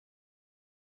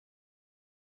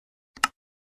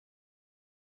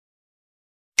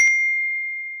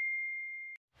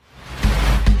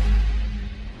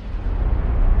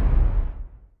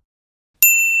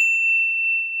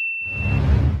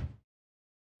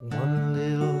One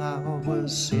little owl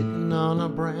was sitting on a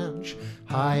branch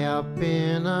high up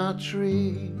in a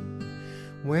tree.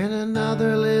 When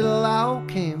another little owl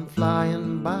came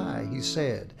flying by, he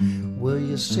said, "Will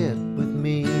you sit with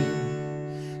me?"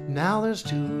 Now there's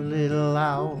two little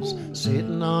owls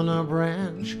sitting on a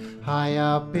branch high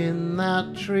up in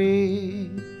that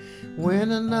tree.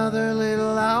 When another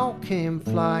little owl came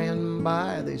flying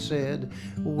by, they said,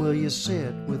 "Will you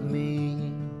sit with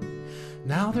me?"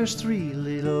 Now there's three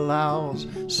little owls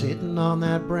sitting on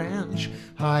that branch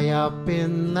high up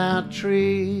in that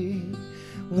tree.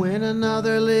 When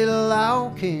another little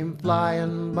owl came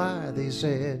flying by, they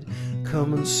said,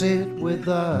 "Come and sit with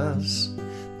us.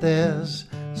 There's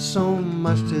so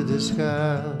much to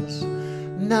discuss."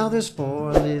 Now there's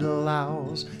four little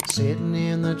owls sitting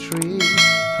in the tree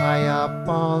high up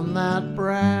on that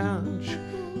branch.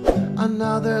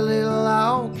 Another little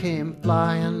owl came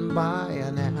flying by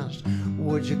and asked,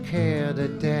 "Would you care to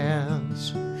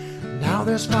dance?" Now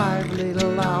there's five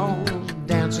little owls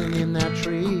dancing in that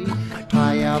tree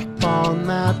high up on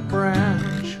that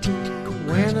branch.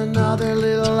 When another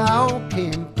little owl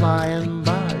came flying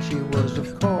by, she was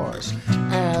of course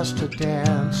asked to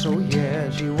dance. Oh yeah,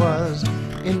 she was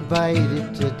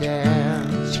invited to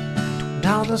dance.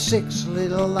 Now the six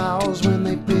little owls, when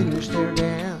they finished their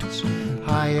dance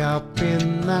high up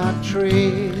in that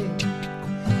tree,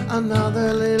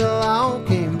 another little owl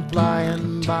came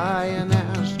flying by and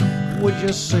asked, "Would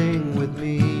you sing with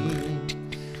me?"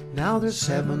 Now there's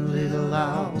seven little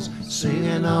owls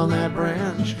singing on that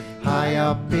branch high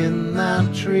up in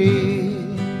that tree.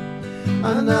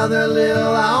 Another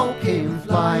little owl came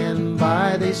flying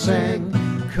by, they sang,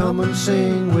 "Come and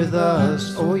sing with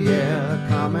us." Oh yeah,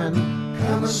 come and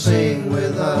sing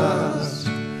with us.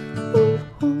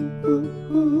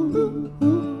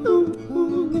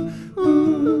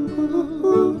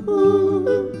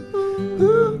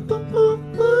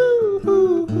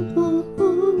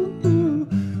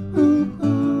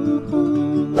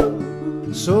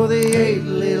 So the eight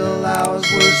little owls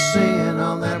were singing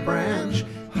on that branch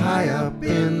high up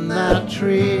in that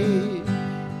tree.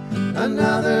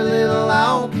 Another little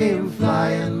owl came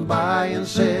flying by and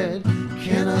said,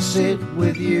 "Can I sit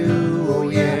with you? Oh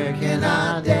yeah, can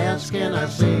I dance? Can I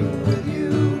sing with you?"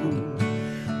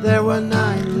 There were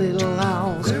nine little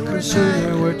owls, and soon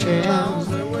there were 10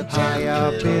 high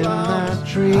up in that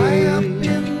tree.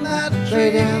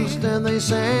 They danced and they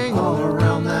sang all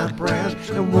around that branch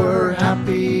and were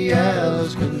happy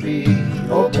as can be.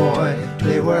 Oh boy,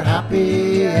 they were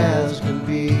happy as can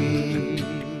be.